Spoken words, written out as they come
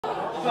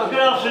Well, good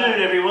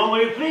afternoon, everyone.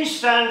 Will you please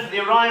stand for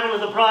the arrival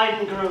of the bride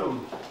and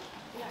groom?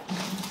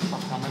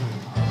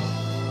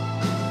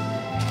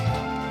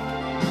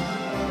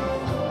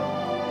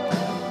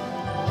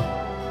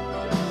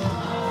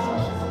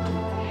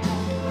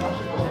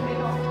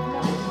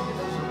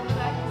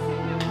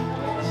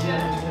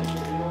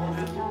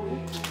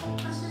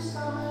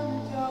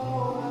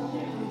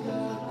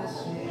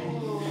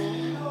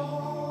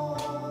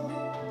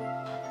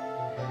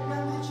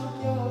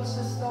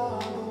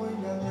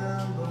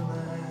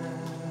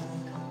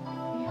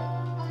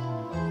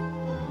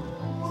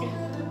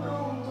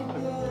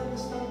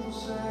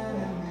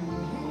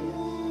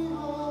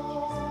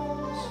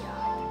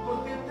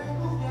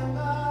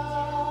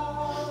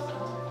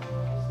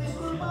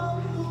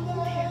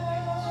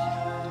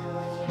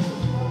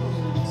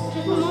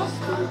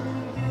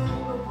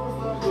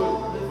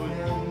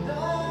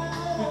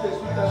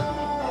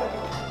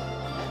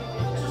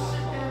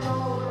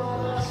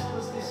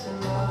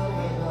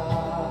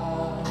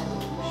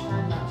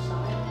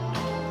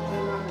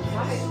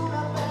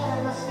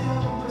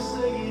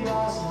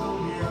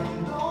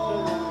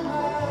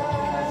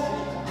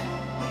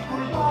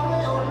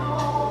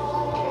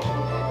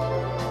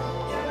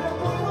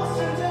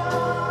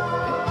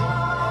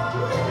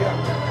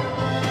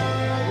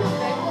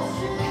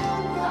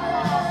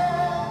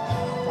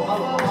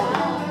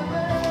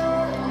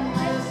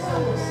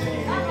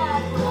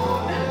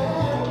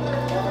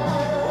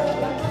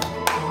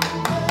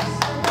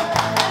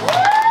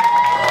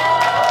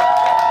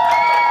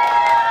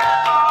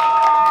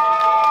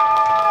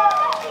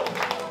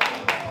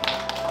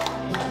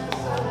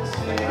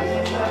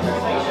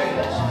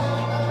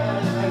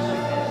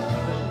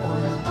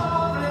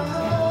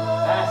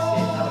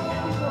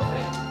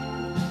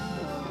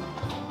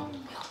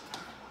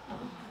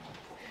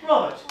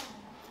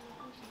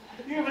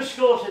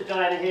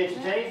 Diana here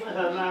today for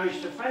her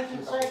marriage to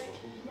Francis.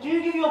 Do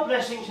you give your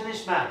blessing to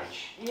this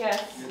marriage?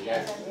 Yes.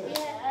 Yes.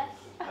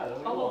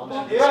 Hello,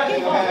 we'll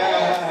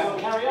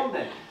carry on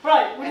then.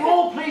 Right, will you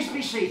all please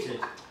be seated?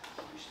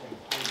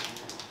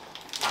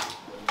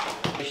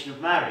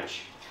 Of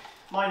marriage.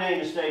 My name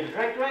is David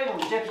Redgrave. I'm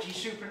the Deputy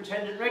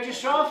Superintendent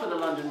Registrar for the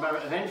London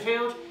Borough of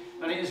Enfield,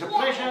 and it is a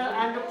pleasure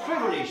and a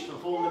privilege to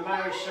perform the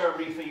marriage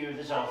ceremony for you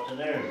this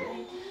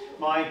afternoon.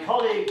 My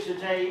colleague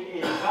today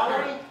is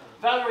Valerie.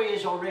 Valerie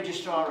is our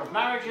Registrar of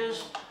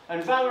Marriages,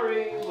 and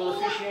Valerie will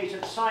officiate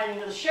at the signing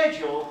of the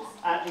schedule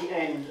at the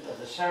end of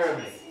the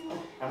ceremony.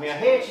 And we are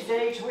here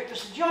today to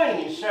witness the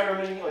joining in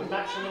ceremony or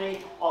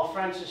matrimony of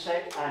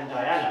Francisek and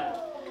Diana.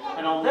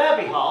 And on their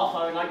behalf,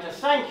 I would like to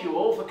thank you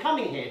all for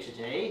coming here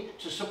today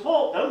to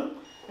support them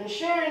and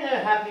sharing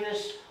their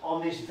happiness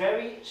on this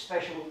very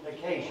special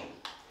occasion.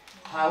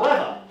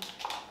 However,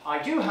 I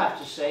do have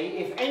to say,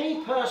 if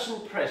any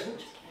person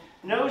present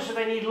knows of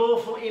any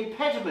lawful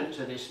impediment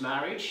to this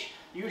marriage,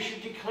 you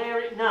should declare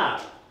it now.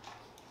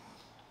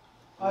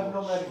 I've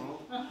no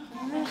medical. Do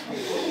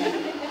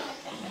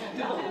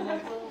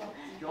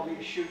you want me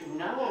to shoot him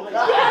now or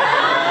later?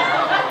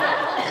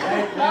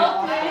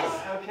 No, please.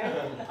 Okay.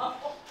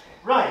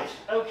 Right,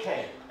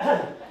 okay.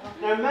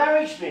 Now,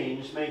 marriage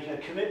means making a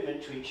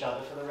commitment to each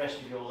other for the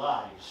rest of your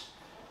lives,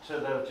 to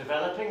the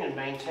developing and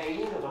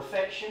maintaining of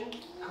affection,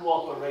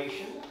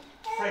 cooperation,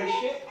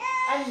 friendship,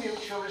 and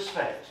mutual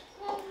respect.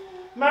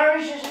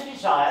 Marriage is a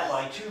desire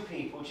by two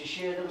people to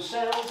share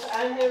themselves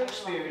and their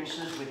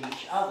experiences with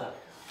each other,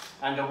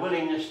 and a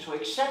willingness to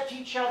accept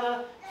each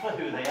other for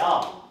who they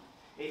are.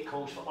 It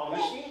calls for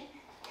honesty,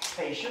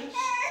 patience,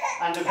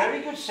 and a very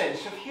good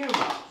sense of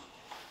humour.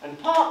 And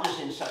partners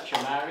in such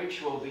a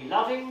marriage will be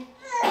loving,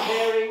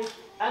 caring,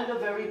 and the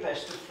very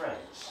best of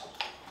friends.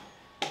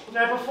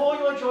 Now, before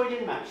you are joined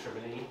in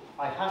matrimony,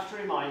 I have to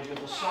remind you of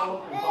the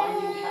solemn and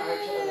binding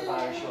character of the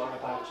vows you are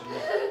about to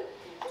make.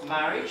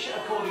 Marriage,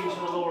 according to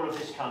the law of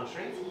this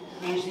country,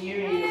 means the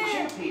union of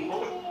two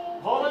people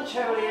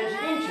voluntarily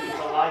entered into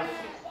for life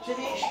to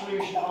the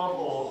exclusion of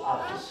all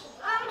others.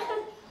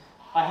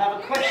 I have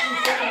a question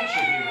for each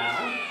of you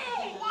now.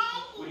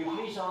 Will you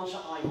please answer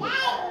I will? I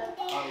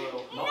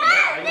will. Not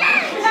yet.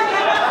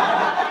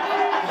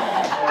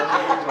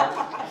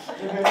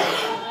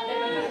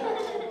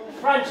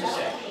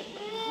 Francisek,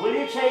 will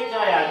you take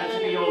Diana to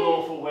be your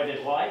lawful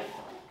wedded wife?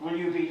 Will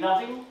you be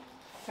loving,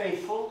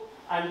 faithful,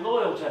 and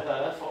loyal to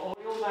her for all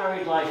your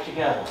married life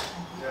together?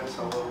 Yes,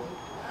 I will.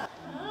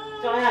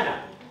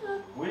 Diana,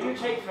 will you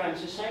take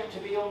Francisek to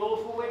be your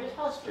lawful wedded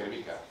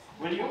husband?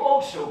 Will you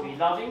also be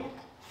loving,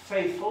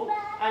 faithful,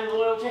 and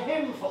loyal to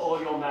him for all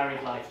your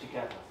married life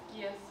together?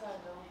 Yes, I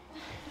will.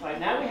 Right,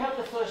 now we have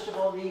the first of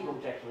our legal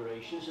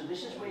declarations, and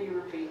this is where you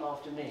repeat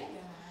after me.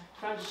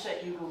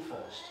 Francisek, you go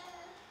first.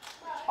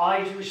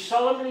 I do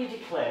solemnly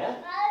declare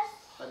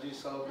I do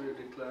solemnly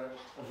declare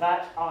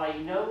that I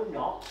know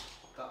not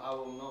that I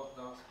will not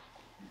that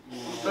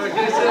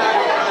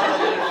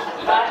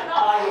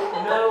I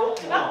know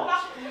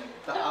not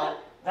that I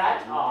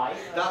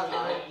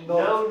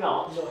know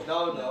not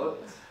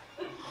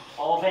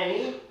of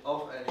any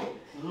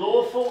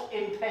lawful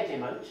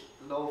impediment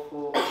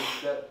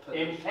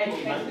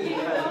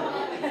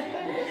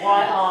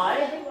why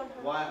I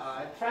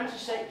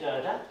František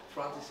Durda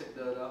František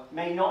Durda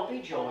may not be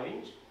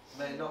joined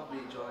may not be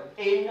joined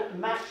in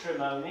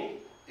matrimony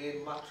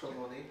in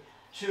matrimony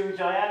to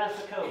Diana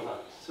Fakova.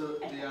 to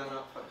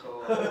Diana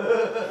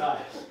Bikarova.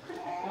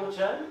 Right. Your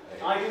turn.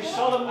 I do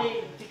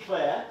solemnly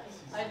declare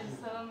I do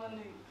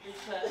solemnly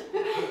declare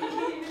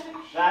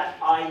that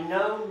I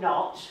know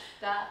not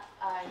that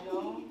I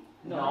know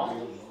not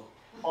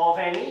of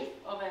any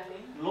of any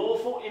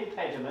lawful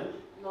impediment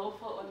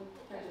lawful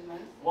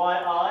impediment why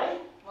I,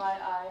 why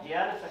I,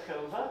 Diana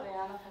Fakova,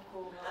 Diana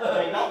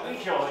Fakova, may not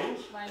be joined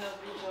might not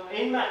be joined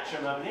in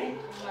matrimony in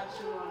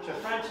matrimony to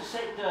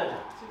František Durda.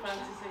 to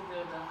František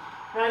Durda.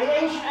 Now,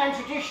 the ancient and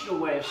traditional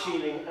way of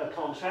sealing a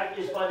contract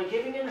is by the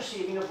giving and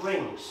receiving of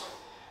rings.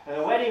 And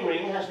a wedding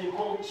ring has an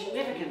important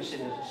significance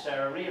in the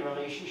ceremony and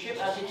relationship,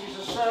 as it is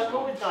a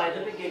circle with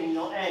neither beginning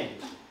nor end.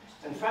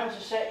 And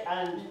František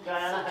and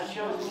Diana have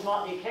chosen to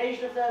mark the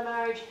occasion of their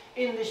marriage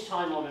in this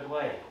time-honoured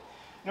way.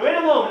 Now, in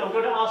a moment, I'm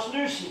going to ask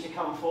Lucy to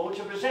come forward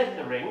to present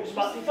the rings,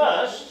 but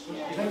first,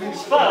 oh,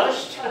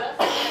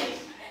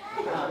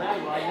 now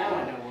I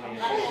know where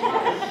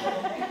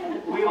you're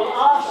we will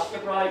ask the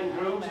bride and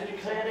groom to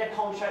declare their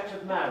contract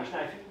of marriage.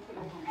 Now, if you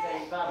put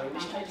your Valerie,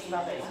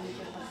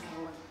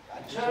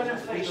 turn and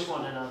face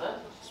one another.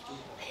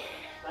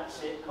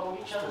 That's it. Hold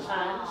each other's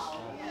hands.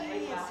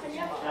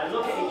 Now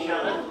look at each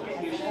other.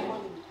 Get used to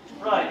it.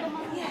 Right.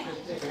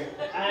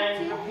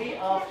 And repeat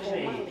after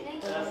me.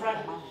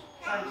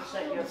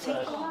 František, you're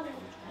first.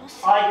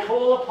 I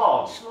call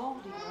upon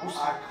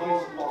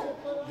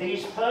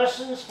these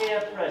persons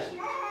here present.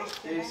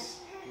 These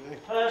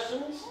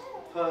Persons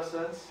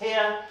persons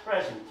here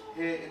present.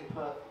 here in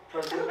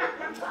present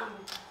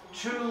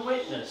To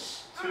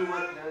witness to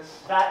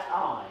witness that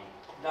I,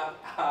 that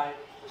I,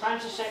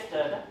 František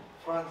Durda,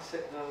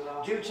 František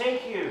Durda, do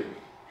take you,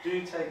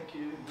 take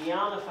you,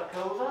 Diana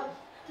Fakova,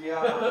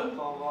 Diana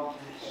Bikarova,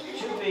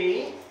 to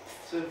be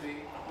to be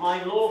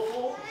my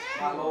lawful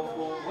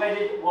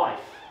wedded wife.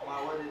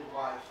 my wedded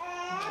wife.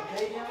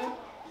 Okay, Diana?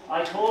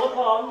 I call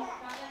upon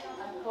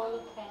I call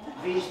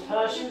upon these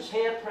persons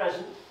here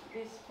present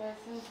these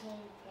persons here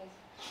present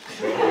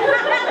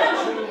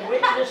to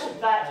witness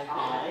that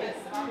I,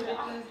 to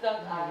witness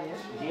that I,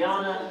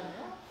 Diana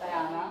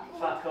Diana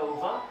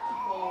Fakova,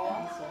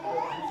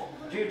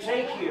 Fakova, do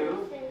take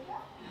you,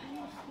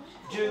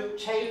 do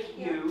take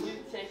you,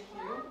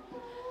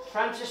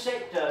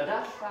 František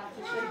Durda,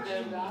 František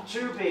Durda,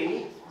 to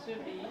be to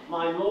be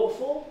my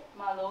lawful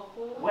my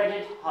lawful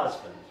wedded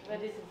husband.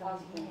 wedded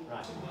husband.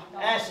 Right.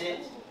 That's it.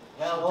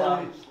 Well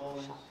done.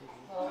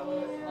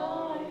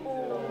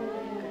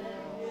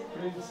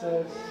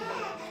 Princess.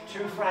 To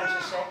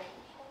František.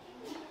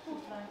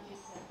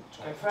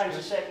 And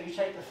František, you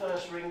take the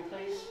first ring,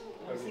 please.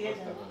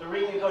 The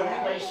ring you're going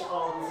to place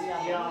on the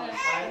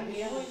hand.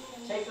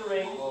 Take the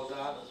ring. Well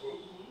done.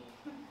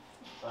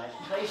 Right.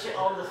 Place it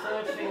on the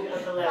third finger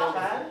of the left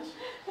hand.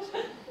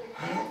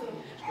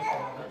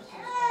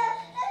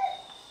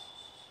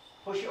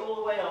 Push it all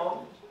the way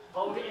on.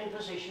 Hold it in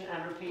position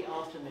and repeat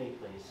after me,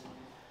 please.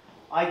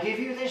 I give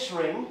you this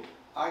ring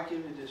I give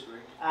you this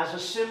ring as a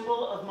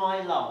symbol of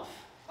my love.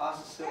 as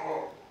a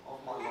symbol of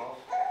my love.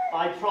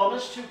 I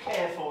promise to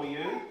care for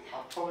you I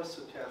promise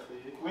to care for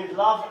you with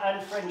love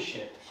and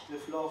friendship,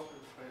 with love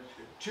and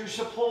friendship, to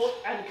support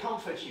and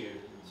comfort you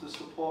to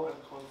support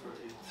and comfort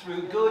you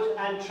through good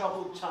and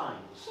troubled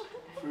times.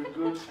 through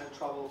good and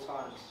troubled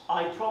times.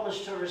 I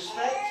promise to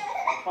respect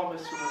I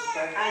promise to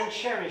respect and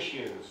cherish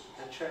you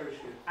and cherish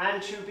you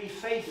and to be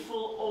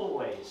faithful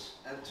always.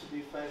 and to be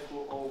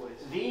faithful always.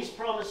 These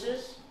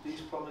promises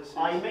These promises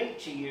I make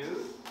to you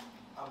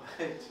are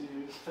made to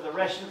you, for the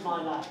rest of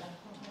my life.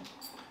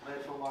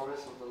 made for my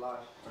rest of the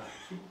life.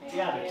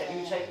 Diana, can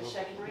you take the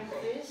second ring,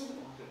 please?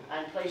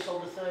 And place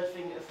on the third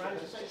finger of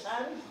František's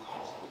hand.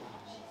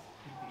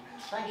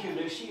 Thank you,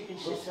 Lucy. You can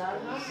sit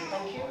down now.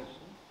 Thank you.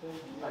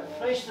 Right,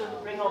 place the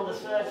ring on the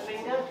third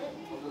finger.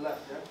 On the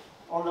left, yeah?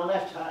 On the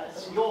left hand.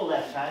 Your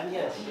left hand,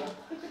 yes.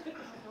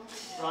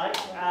 Right,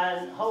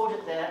 and hold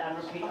it there and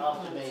repeat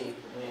after me,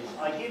 please.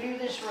 I give you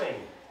this ring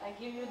I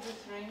give you this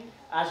ring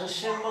as a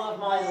symbol of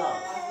my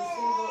love. as a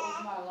symbol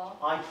of my love.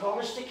 I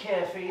promise to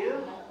care for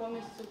you I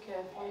promise to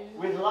care for you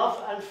with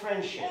love and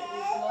friendship,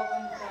 with love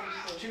and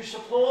friendship, to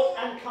support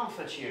and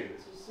comfort you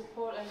to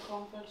support and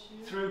comfort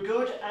you through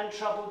good and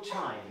troubled through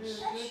times.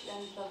 good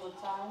and troubled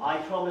times. I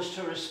promise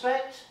to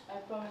respect I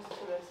promise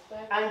to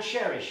respect and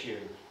cherish you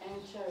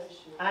and cherish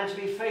you and to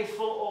be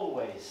faithful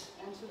always.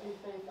 and to be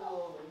faithful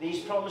always.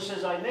 These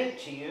promises I make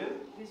to you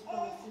These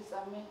promises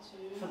are made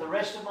to you for the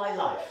rest of my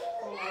life.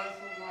 for the rest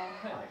of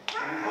my life.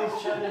 Will you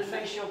both turn and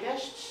face your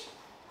guests?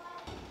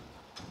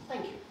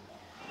 Thank you.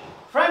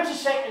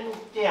 František and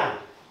Diana,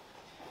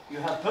 you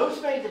have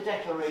both made the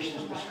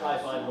declarations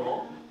prescribed by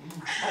law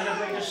and have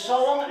made a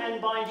solemn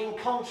and binding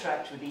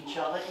contract with each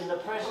other in the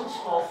presence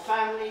of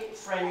family,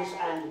 friends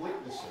and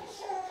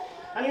witnesses.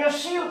 And you have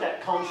sealed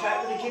that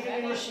contract with the giving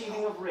and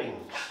receiving of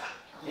rings.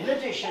 In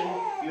addition,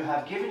 you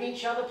have given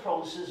each other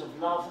promises of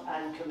love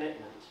and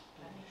commitment.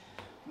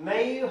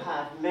 May you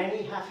have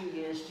many happy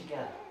years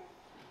together.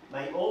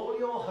 May all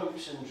your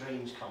hopes and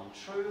dreams come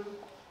true,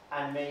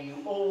 and may you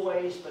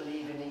always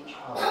believe in each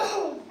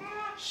other.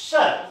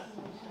 So,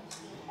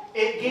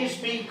 it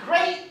gives me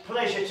great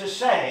pleasure to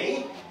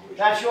say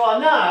that you are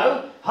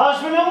now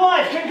husband and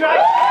wife.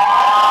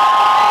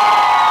 Congratulations!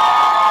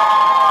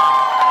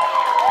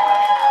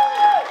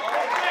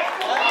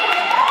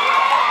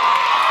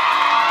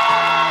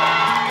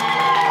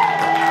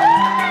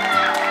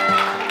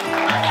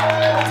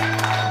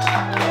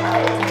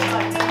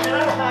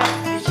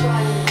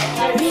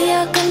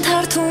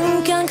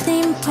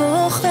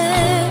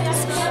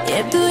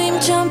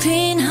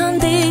 Jumping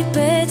handy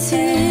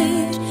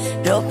betir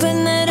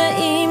Roppenere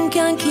im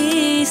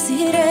ganki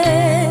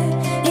sire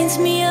Ins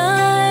mi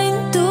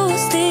ein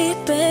dusti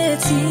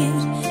betir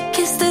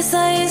Kiste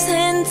sais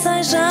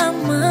hentsa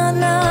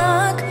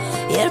jamanak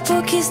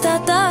Yerpo kista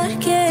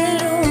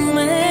darker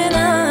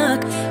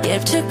umenak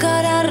Yerp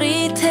çekar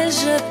arritel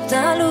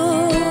jeptalu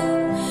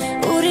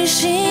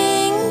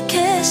Urishin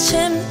kes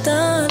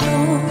chemtalu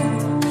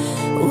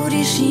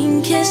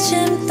Urishin kes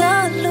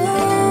chemtalu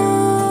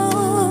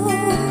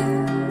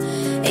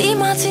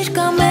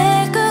Circa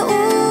mega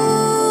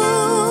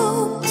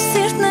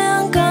sirtne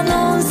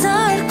ankanon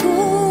zarku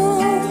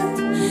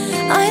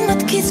Ai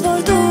mat kis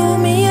vordu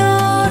mi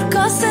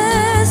orka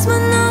ses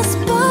manas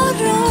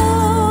paro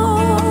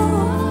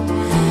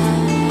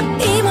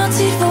Ima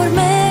cir vor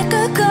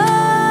mega ka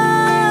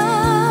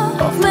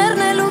Ov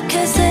merne lu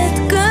keset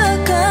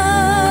gaga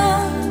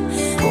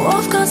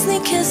Ov kansni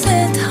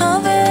keset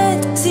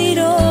havet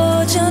ziro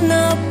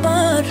jana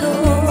paro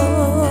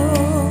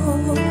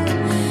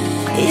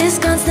Yes,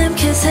 kansnem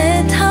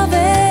keset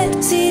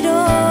havet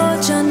ziro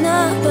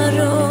jana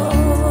baro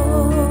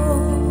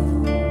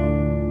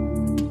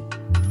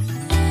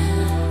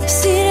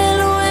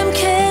Sirelu em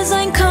kez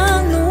ein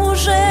kan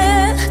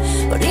urzeh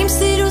Orim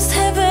sirus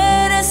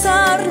hever es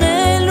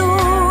arnelu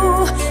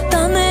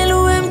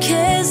Tanelu em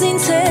kez in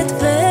set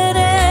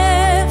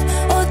verev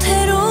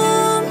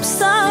Oterum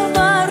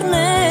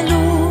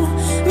savarnelu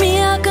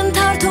Mia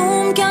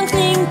kantartum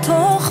gankning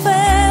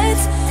tochvet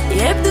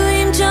Jeb du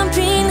im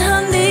jumping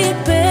handi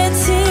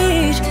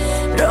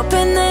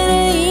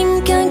Roppenere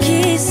im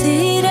ganki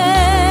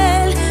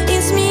sirel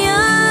Ins mi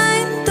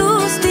ein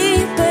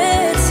dusti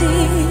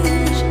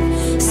betir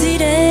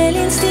Sirel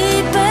ins di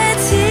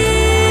betir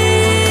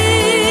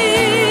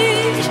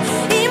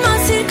Ima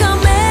circa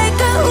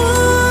mega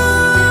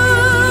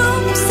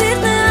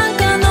Sirne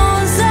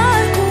ankanon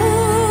zarku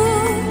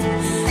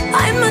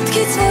Ai mat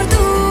kits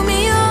vordu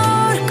mi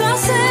orka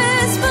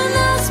ses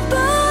benas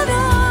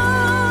bara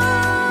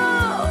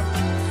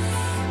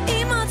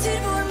Ima cir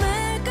vor mega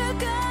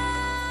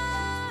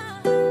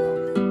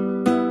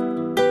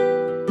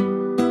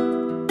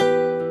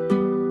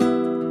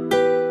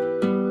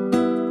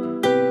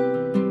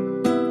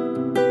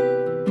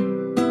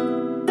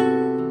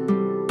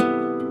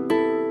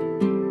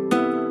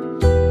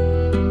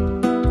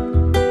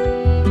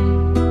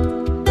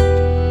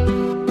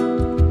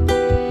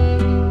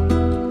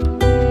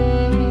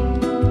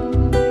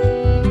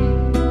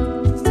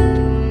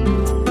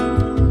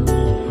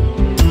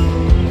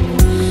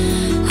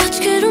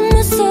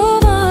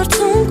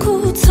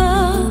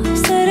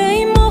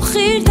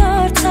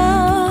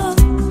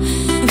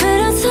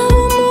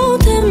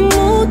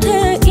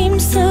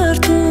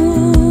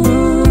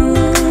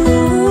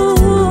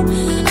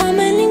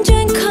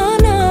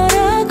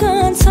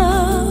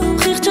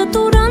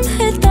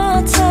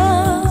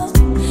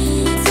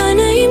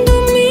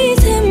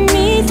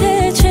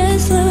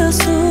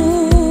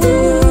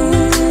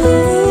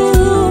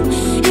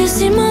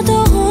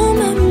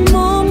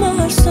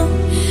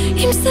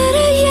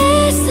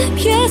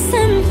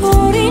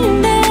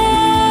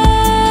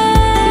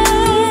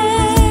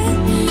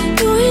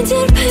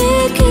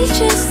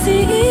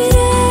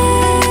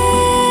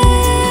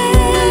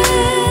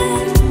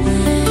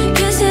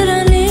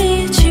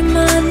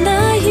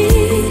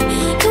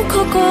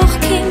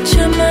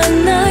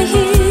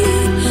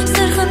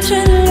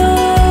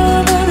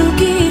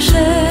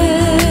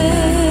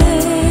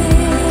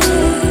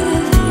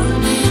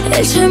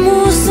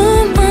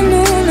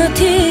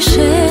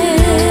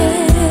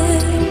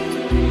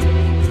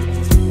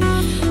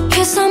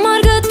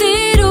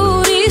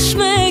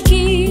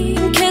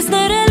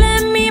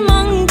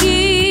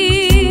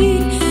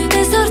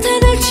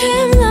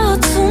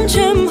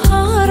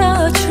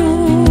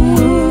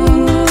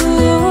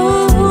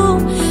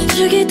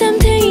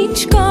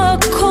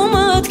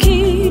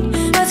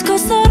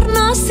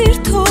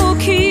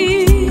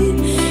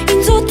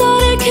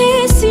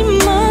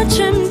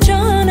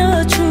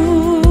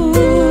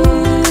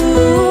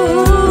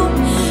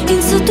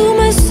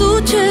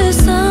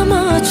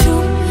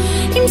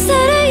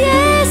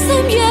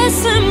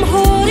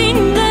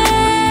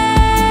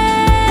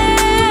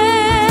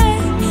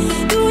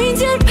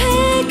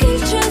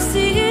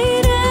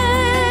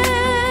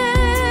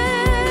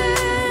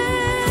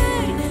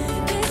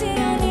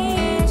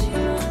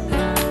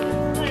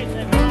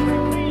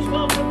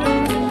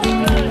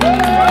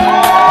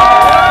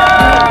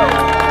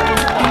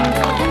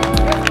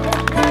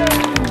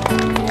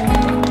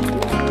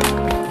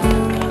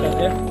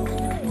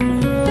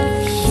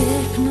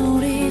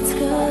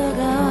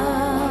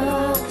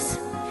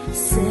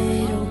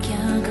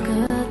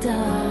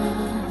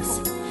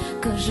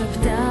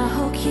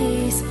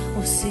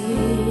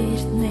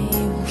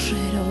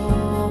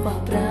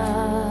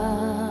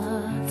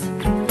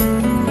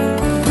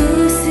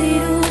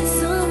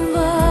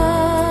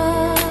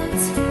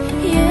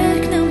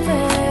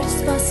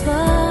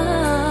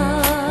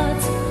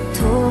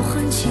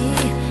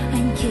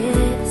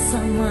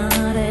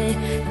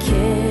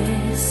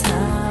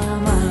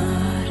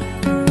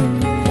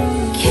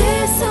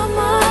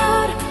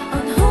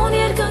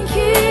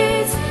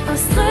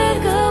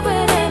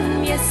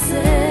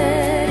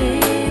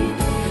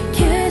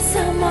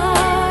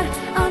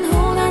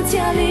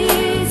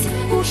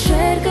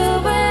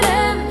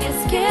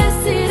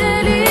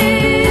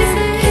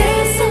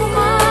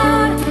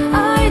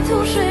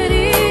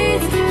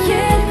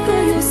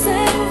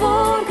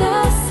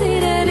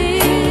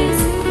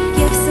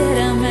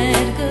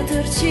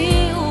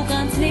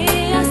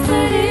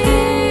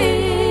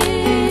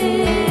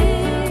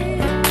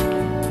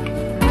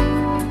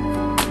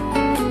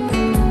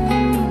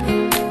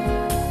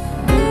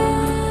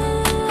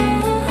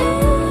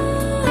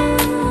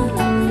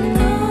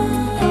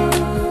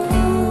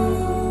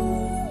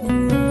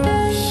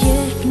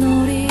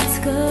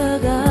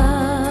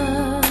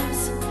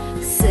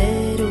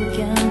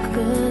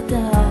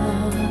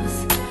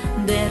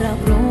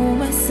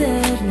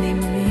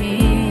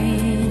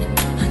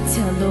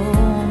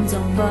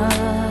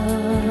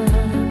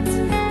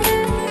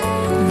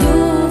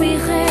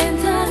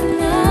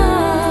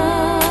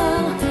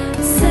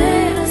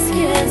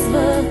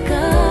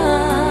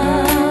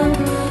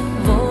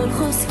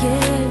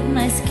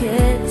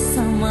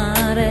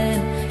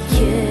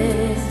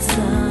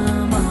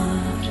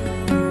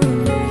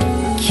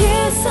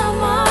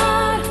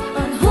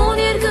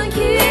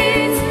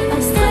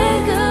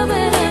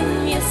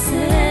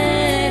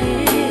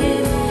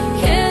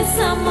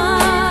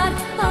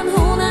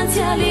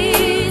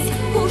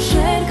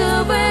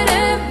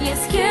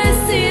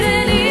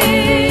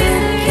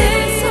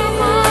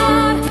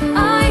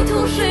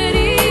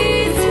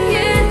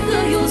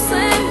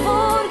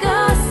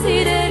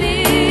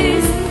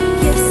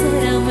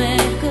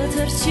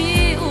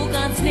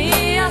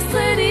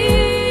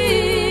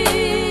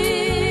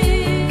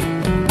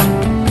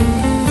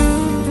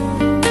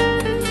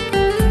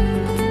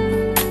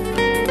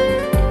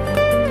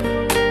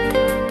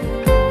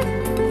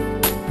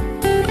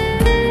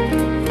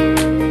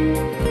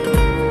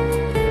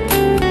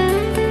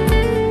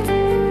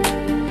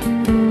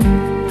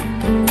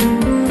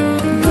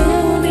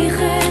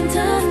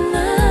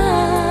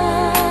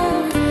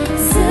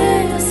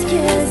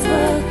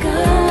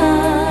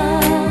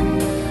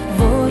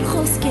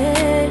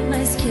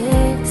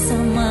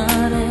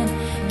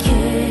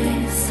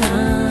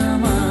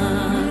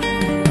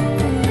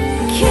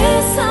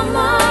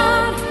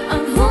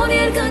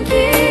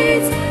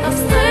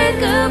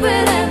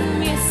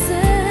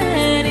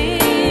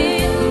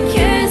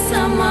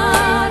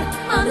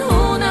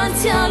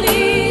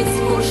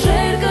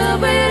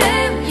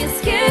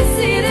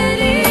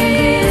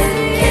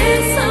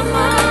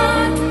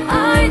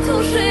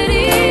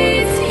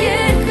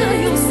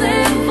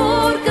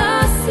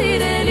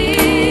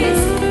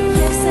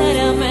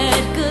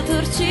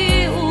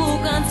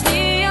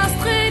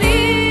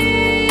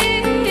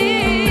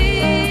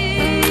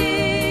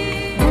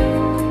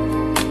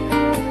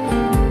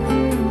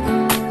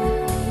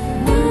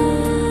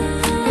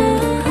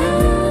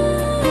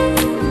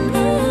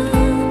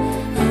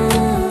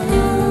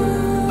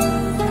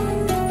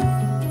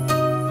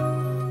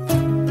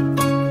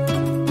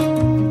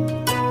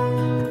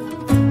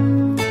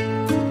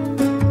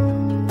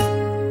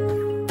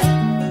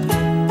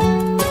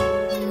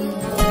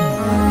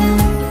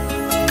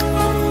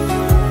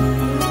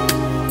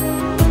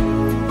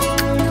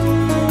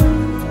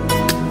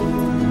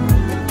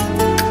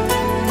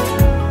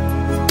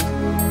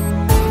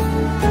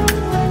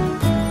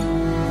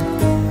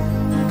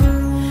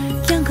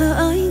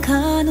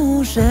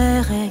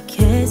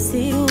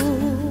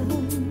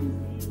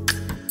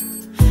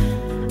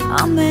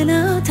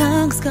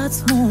ամենաթանկ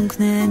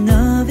զգացմունքն է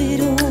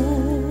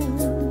նվիրում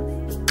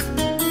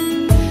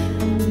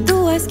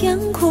Դու այս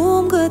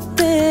կյանքում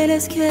գտել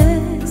ես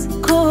քեզ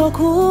Քո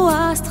հոգու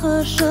աստղը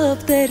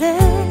շփվել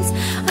ես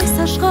Այս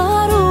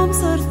աշխարհում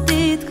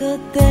սրտիդ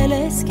գտել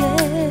ես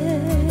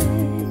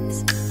քեզ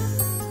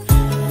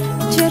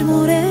Ջերմ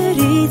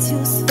օրերից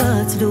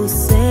հյուսված լույս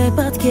է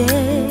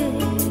պատկեր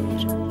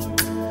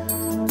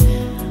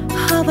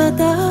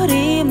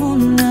Հավատարիմ ու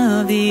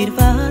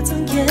նվիրված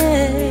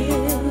ընկեր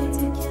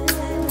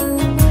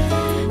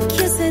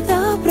Քեզ հետ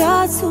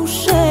ապրած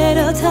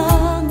ուշերը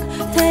թանկ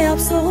Թե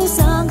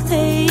ափսոսանք,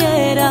 թե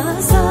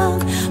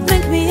երազանք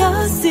Մենք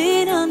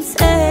միասին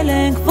անցել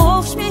ենք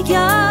ողջ մի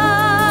կյանք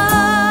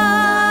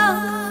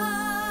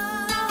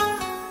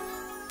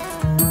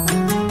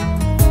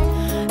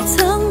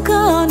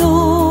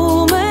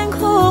Ցանկանում ենք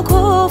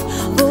հոգով,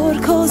 որ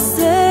քո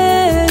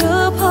սերը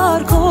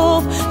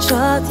փառքով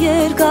Շատ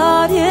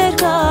երկար,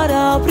 երկար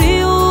ապրի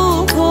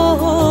ու քո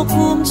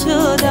հոգում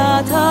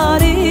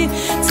չդադարի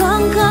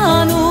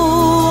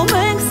Ցանկանում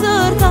ենք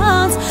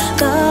սրտանց,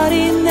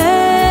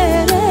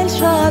 տարիներ էլ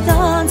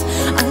շատանց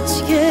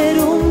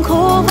Աչքերում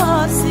քո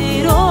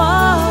սիրո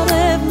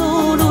արևն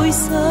ու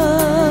լույսը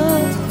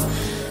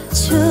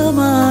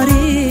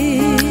չմարի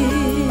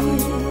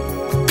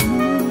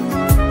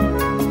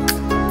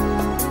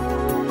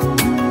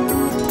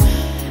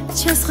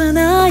Չես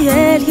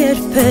խնայել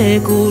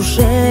երբեք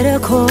ուժերը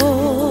քո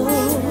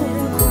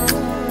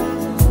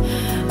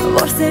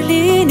Որ սեր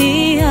լինի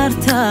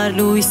արդար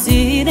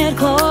լույսի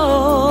ներքո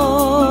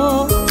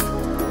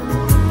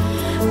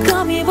Կա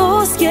մի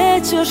ոսկե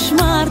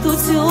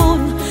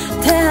ճշմարտություն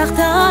Թե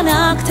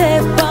հաղթանակ, թե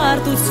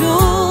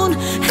պարտություն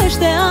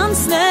Հեշտ է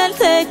անցնել,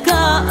 թե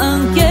կա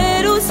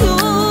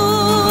ընկերություն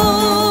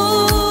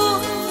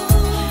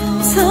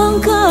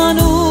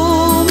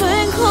Ցանկանում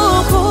ենք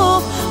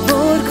հոգով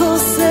Որ քո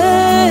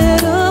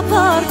սերը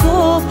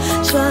փառքով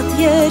Շատ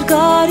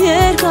երկար,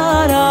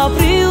 երկար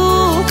ապրի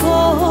ու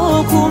քո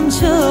հոգում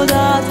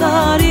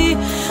չդադարի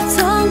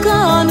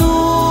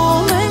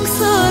Ցանկանում ենք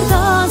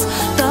սրտանց,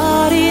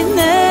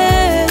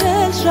 տարիներ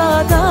էլ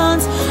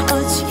շատանց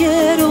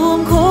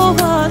Աչքերում քո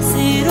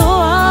սիրո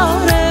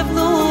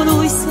արևն ու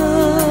լույսը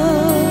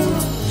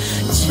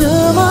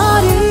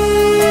չմարի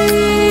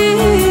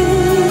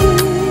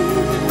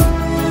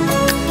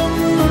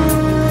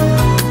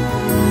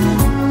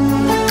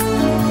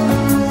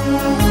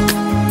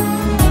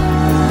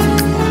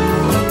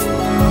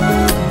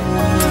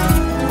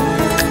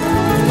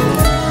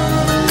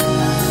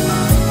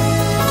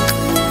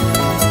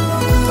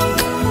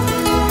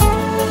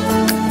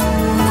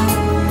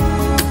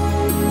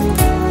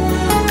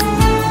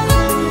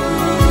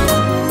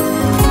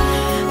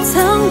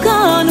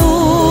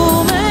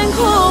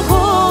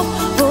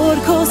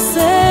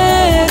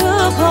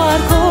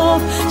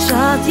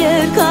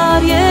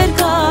Երկար,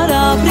 երկար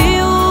ապրի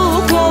ու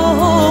քո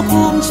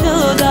հոգում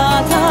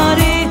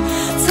չդադարի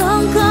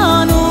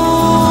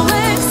Ցանկանում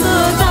ենք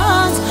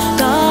սրտանց,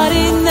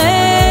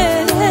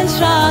 տարիներ էլ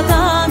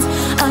շատանց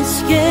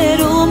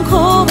Աչքերում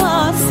քո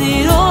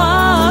սիրո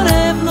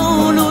արևն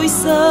ու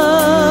լույսը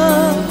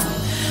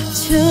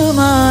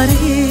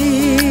չմարի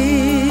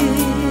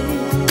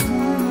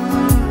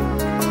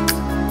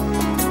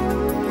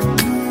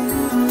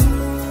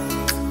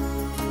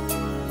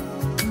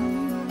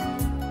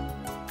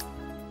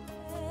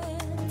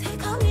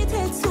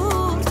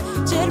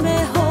Ջերմ է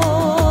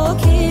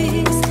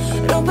հոգի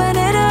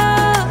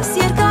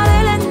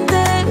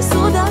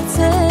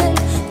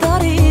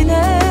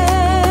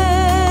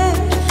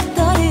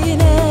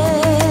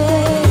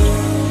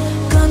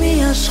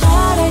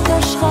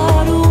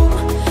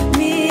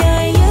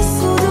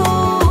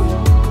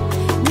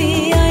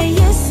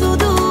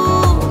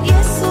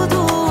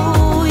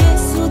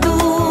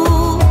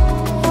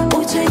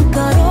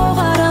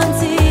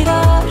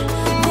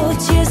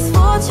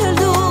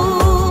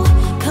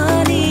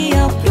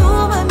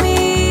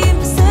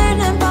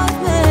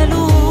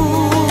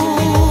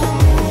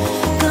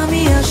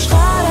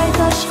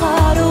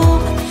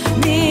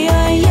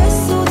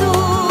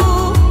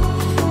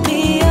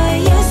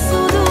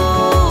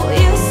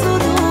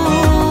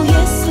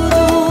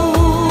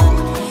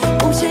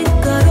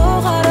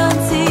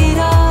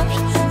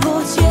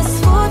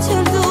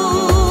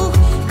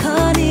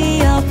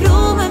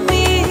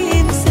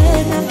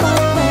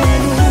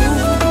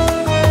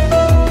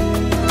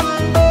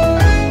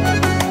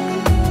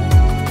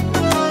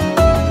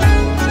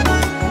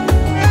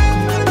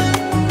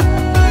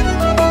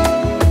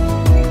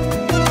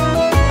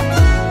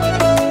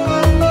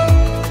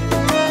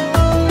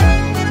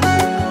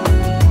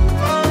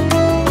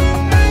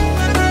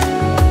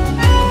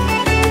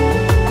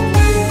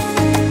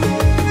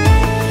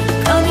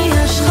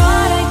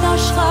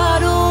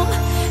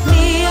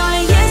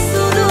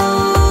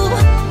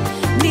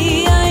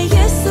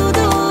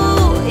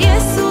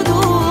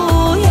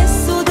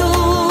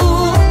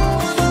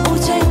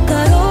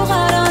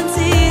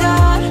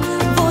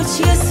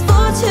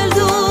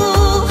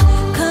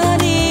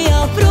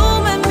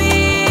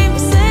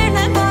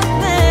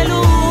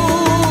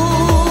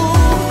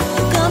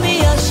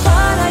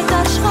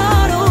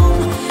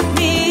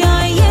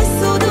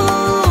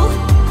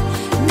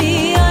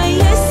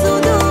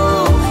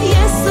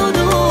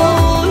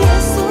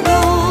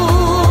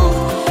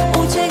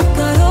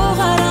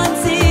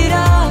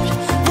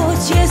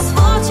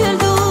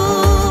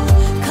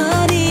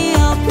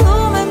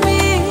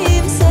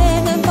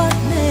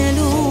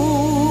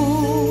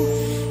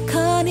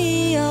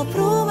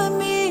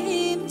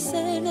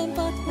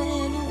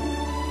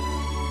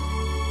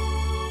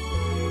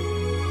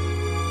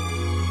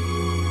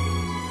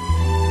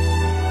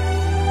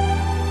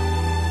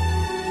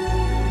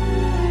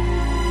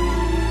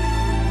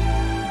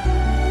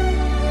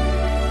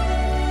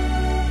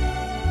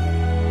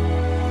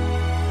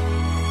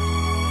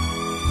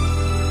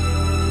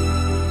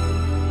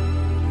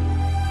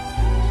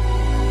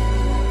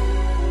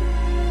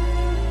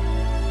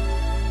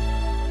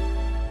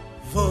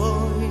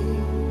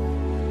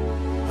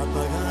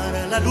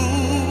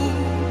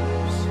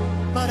luz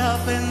para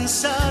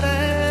pensar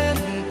en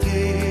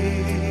ti.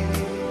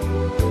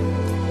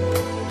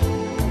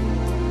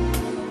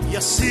 Y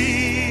así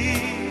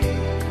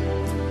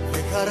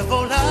dejar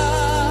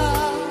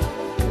volar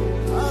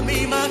a mi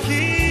imaginación.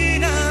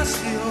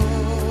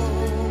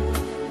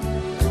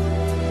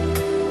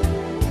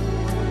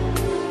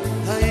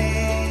 Ahí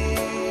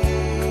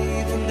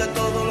donde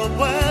todo lo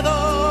puedo,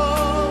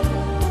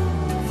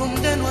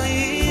 donde no hay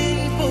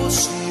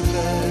imposibles.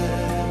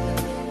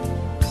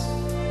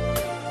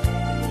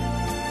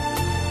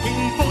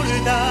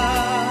 Importa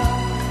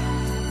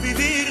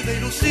vivir de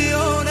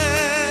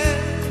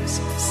ilusiones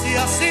si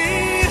así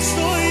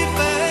soy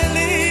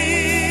feliz.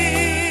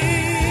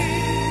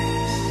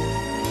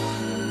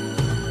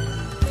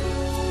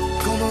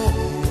 ¿Cómo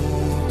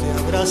te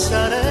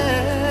abrazaré?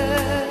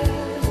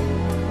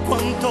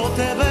 ¿Cuánto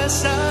te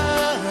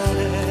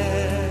besaré?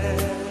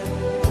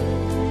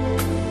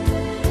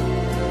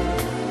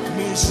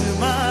 Mis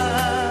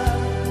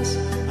más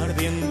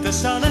ardientes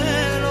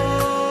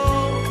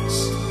anhelos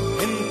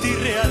en ti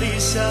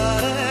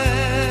realizaré.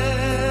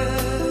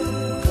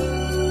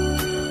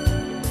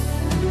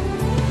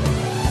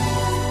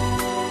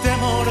 Te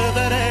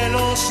morderé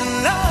los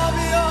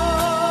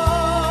labios,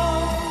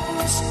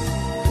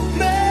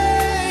 me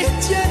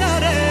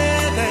llenaré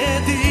de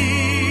ti,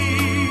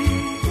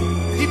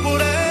 y por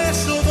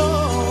eso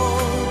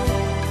voy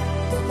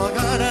a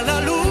apagar la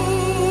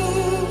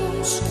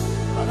luz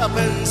para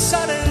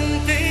pensar en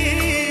ti.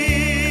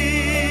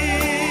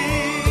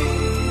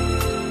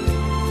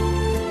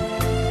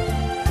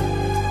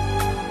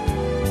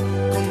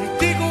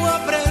 Contigo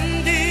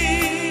aprendí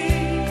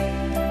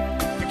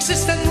que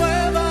existen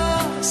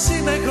nuevas y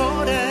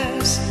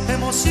mejores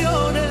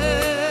emociones.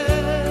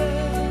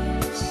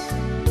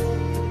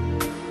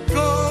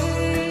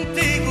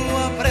 Contigo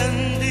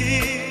aprendí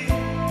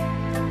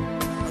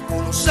a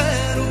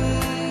conocer un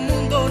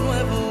mundo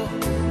nuevo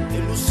de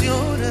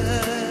ilusiones.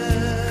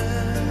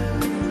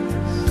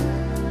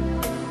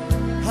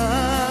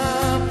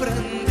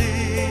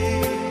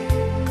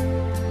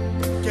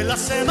 La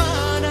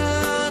semana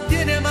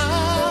tiene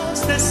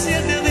más de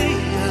 7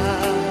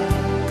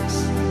 días,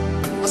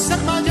 a ser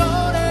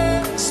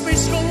mayores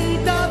mis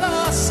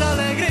contadas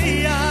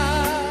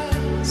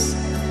alegrías,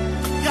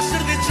 y a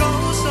ser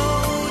dichoso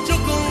yo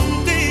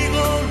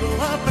contigo lo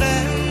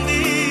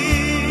aprendí.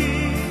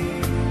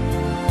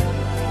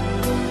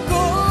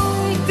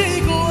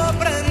 Contigo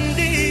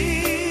aprendí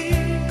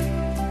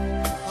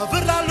a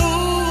ver la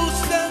luz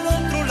del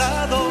otro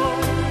lado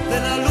de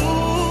la luz.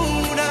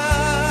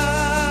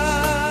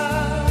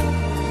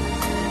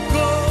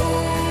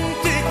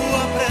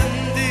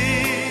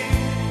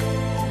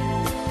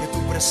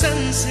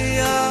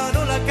 Esencia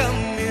no la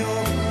cambio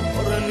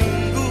por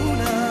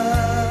ninguna.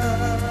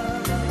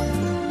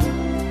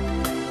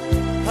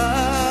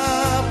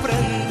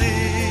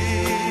 Aprendí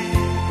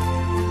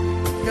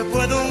que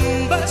puede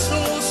un beso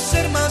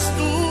ser más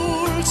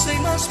dulce y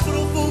más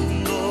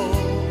profundo,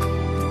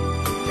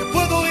 que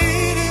puedo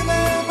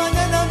irme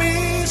mañana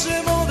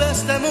mismo de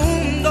este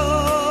mundo.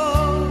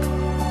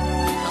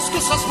 Las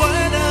cosas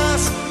buenas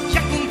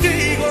ya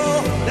contigo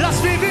las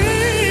viví.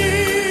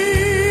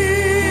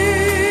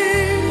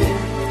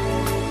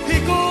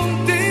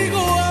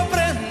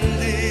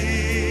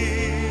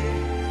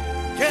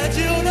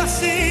 Yo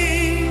nací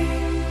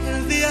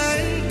el día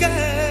en que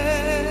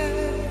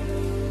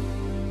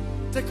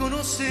te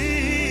conocí.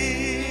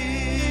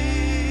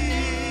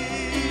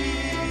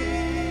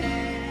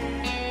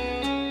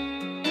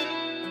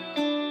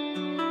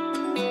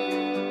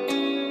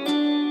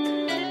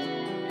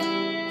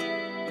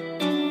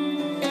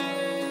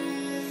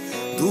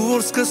 Դու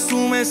որ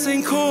սկսում ես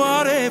են քո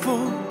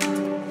արևով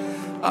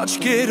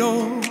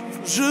աչքերով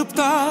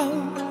ժպտալ,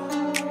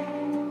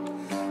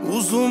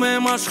 ուզում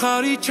եմ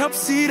աշխարհի չափ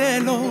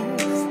սիրելով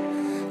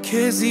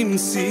քեզ իմ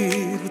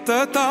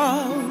սիրտը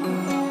տալ,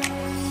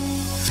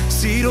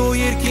 սիրո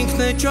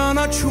երկինքն է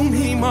ճանաչում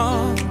հիմա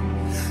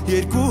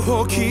երկու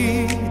հոգի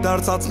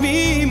դարձած մի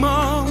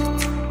մարդ,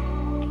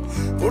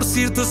 որ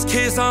սիրտս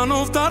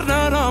քեզանով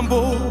դառնար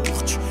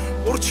ամբողջ,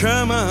 որ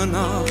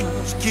չմնար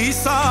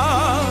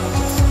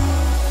կիսատ,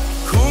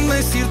 քոնն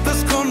է սիրտս,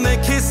 քոնն է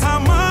քեզ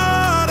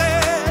համար է,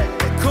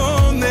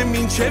 քոնն է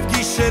մինչև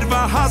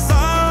գիշերվա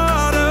հազարը,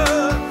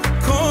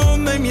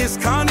 Ես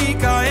քանի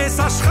կա ես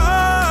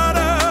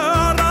աշխարհը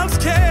առանց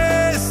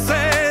քեզ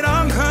սեր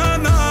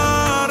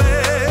անհնար է,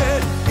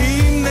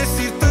 իմն է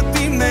սիրտդ,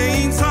 իմն է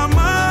ինձ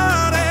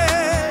համար է,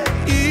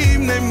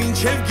 իմն է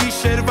մինչև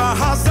գիշերվա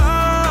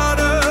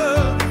հազարը,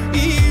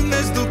 իմն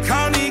ես դու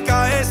քանի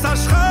կա ես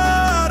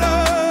աշխարհը,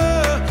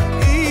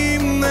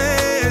 իմն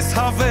ես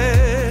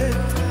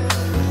հավետ,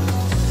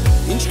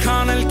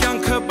 ինչքան էլ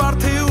կյանքը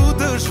բարդ է ու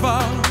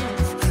դժվար,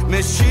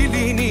 մեզ չի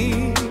լինի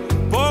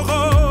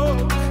բողոք,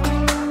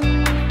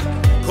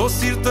 Քո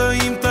սիրտը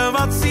իմ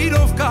տված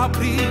սիրով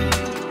կապրի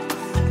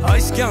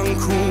այս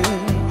կյանքում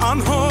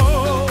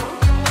անհոտ,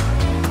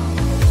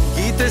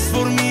 գիտես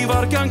որ մի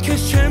վարկյան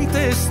քեզ չեմ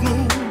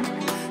տեսնում,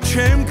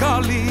 չեմ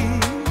գալի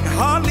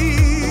հալի,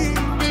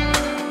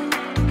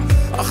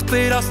 ախ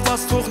Տեր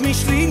Աստված թող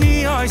միշտ լինի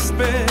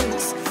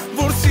այսպես,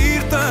 որ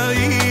սիրտը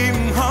իմ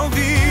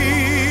հավի,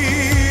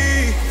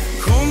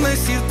 քոնն է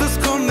սիրտս,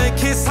 քոնն է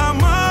քեզ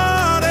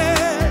համար է,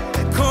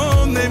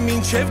 քոնն է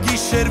մինչև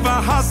գիշերվա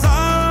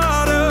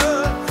հազարը,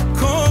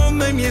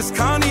 քոնն եմ ես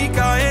քանի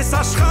կա ես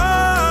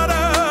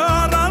աշխարհը,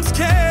 առանց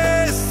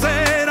քեզ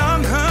սեր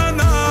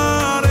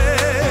անհնար է,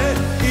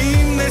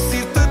 իմն է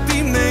սիրտդ,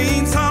 իմն է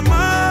ինձ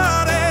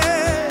համար է,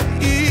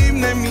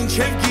 իմն է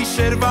մինչև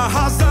գիշերվա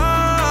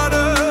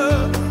հազարը,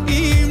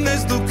 իմն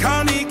ես դու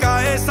քանի կա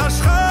ես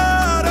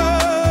աշխարհը,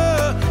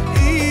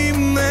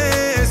 իմն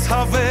ես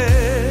հավեր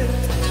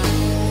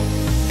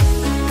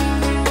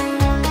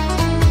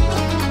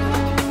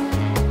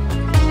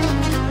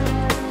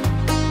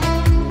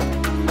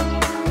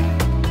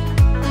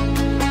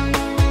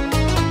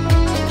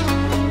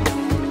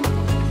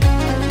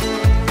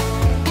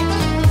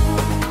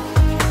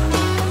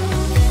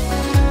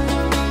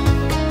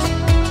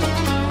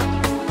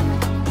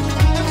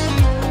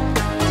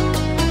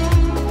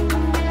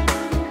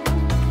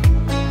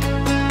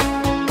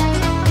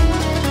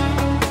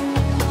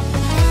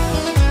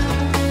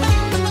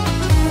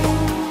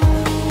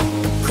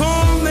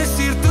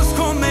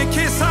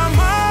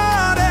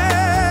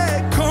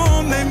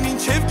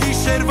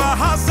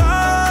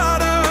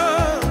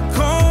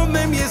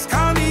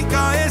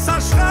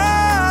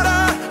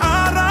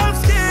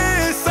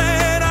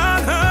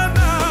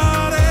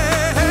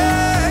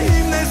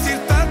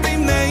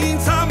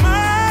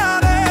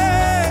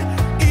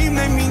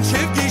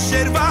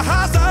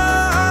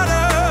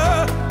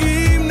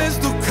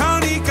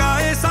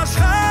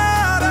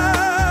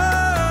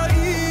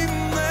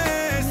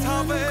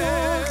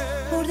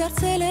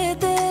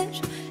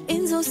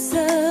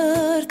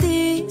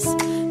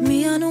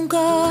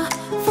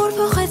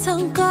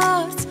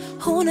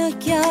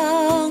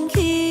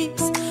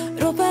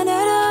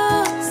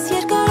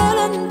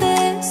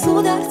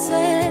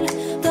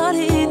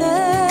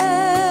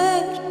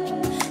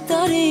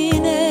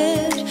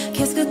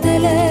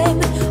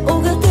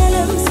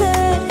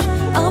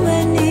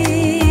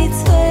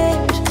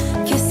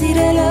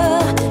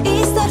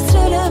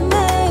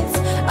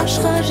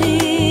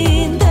աշխարհի